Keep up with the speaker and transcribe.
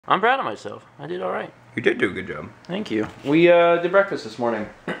I'm proud of myself. I did all right. You did do a good job. Thank you. We did breakfast this morning.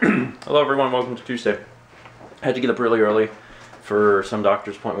 Hello everyone, welcome to Tuesday. I had to get up really early for some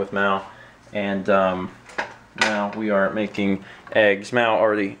doctor's appointment with Mal. And now we are making eggs.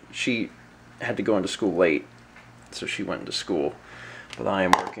 Mal she had to go into school late, so she went into school. But I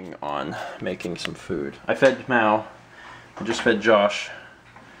am working on making some food. I fed Mal, I just fed Josh.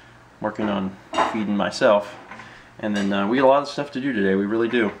 I'm working on feeding myself. And then we got a lot of stuff to do today, we really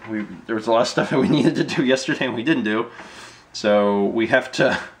do. There was a lot of stuff that we needed to do yesterday and we didn't do. So we have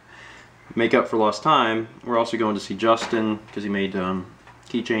to make up for lost time. We're also going to see Justin because he made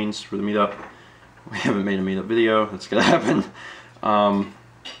keychains for the meetup. We haven't made a meetup video, that's gonna happen.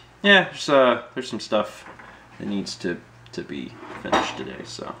 Yeah, there's some stuff that needs to be finished today,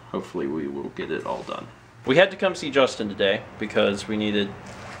 so hopefully we will get it all done. We had to come see Justin today because we needed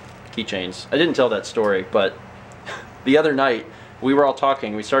keychains. I didn't tell that story, but the other night we were all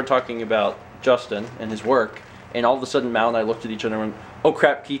talking. We started talking about Justin and his work, and all of a sudden Mal and I looked at each other and went, oh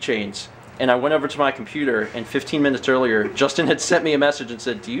crap, keychains. And I went over to my computer, and 15 minutes earlier Justin had sent me a message and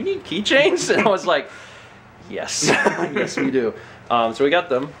said, do you need keychains? And I was like, yes, yes we do. So we got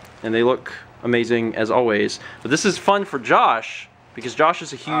them, and they look amazing as always. But this is fun for Josh, because Josh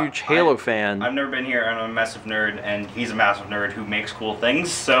is a huge Halo fan. I've never been here, and I'm a massive nerd, and he's a massive nerd who makes cool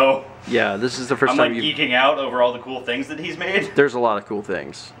things, so... Yeah, this is the first time I'm like geeking out over all the cool things that he's made. There's a lot of cool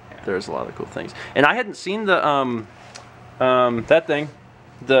things. Yeah. There's a lot of cool things. And I hadn't seen the, that thing,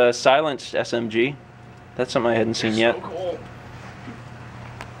 the silenced SMG. That's something I hadn't seen yet. So cool.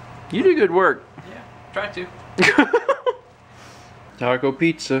 You do good work. Yeah, try to. Taco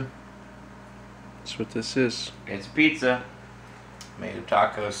pizza. That's what this is. It's pizza. Made of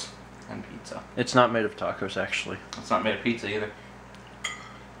tacos and pizza. It's not made of tacos, actually. It's not made of pizza either.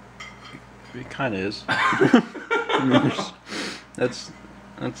 It kind of is. That's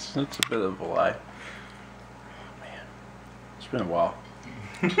a bit of a lie. Man, it's been a while.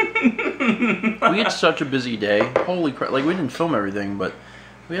 We had such a busy day. Holy crap! Like we didn't film everything, but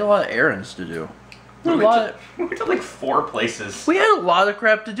we had a lot of errands to do. We went to like 4 places. We had a lot of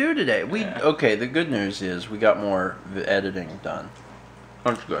crap to do today. Okay. The good news is we got more editing done.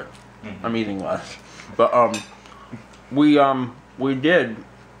 That's good. I'm eating less, but we did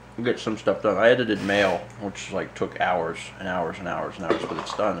get some stuff done. I edited mail, which like took hours and hours and hours and hours, but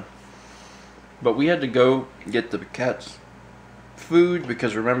it's done. But we had to go get the cats food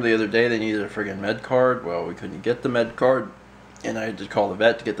because remember the other day they needed a friggin' med card. Well, we couldn't get the med card, and I had to call the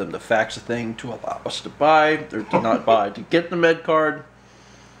vet to get them to fax a thing to allow us to buy, or to not buy, to get the med card.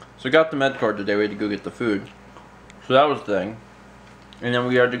 So we got the med card today. We had to go get the food. So that was the thing. And then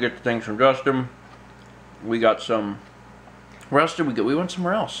we had to get the things from Justin. We got some. Where else did we go? We went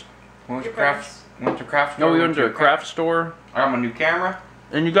somewhere else. We went to craft store. No, we went to a craft store. I got my new camera.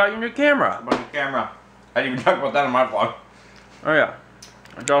 And you got your new camera. My new camera. I didn't even talk about that on my vlog. Oh yeah.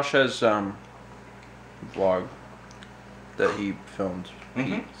 Josh has a vlog that he filmed.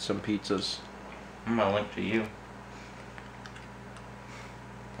 Eat some pizzas. I'm gonna link to you.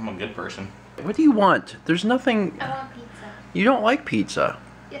 I'm a good person. What do you want? There's nothing. I want pizza. You don't like pizza.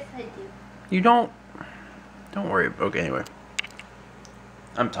 Yes, I do. You don't. Don't worry. Okay, anyway.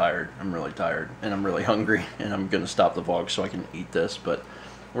 I'm tired. I'm really tired. And I'm really hungry. And I'm going to stop the vlog so I can eat this. But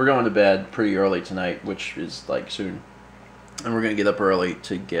we're going to bed pretty early tonight, which is like soon. And we're going to get up early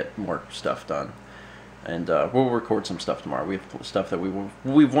to get more stuff done. And we'll record some stuff tomorrow. We have stuff that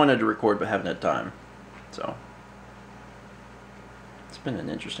we've wanted to record but haven't had time. So it's been an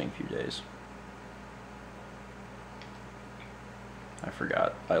interesting few days. I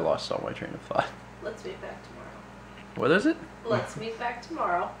forgot. I lost all my train of thought. Let's meet back tomorrow. What is it? Let's meet back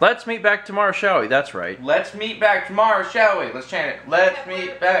tomorrow. Let's meet back tomorrow, shall we? That's right. Let's meet back tomorrow, shall we? Let's chant it. Let's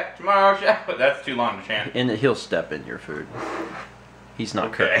meet back tomorrow, shall we? That's too long to chant. And he'll step in your food. He's not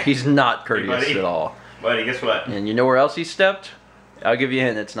okay. He's not courteous Hey, at all. Buddy, guess what? And you know where else he stepped? I'll give you a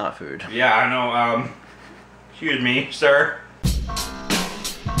hint. It's not food. Yeah, I know. Excuse me, sir.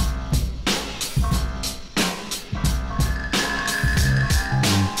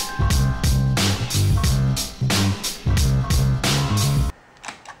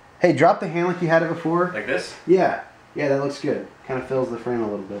 Hey, drop the hand like you had it before. Like this? Yeah, that looks good. Kind of fills the frame a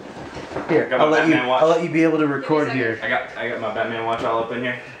little bit. Here, Got my Batman watch. I'll let you be able to record here. I got my Batman watch all up in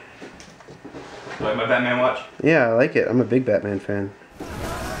here. You like my Batman watch? Yeah, I like it. I'm a big Batman fan.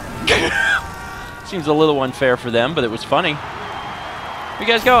 Seems a little unfair for them, but it was funny. Where you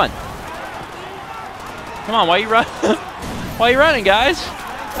guys going? Come on, why you run? Why you running, guys?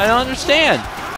 I don't understand.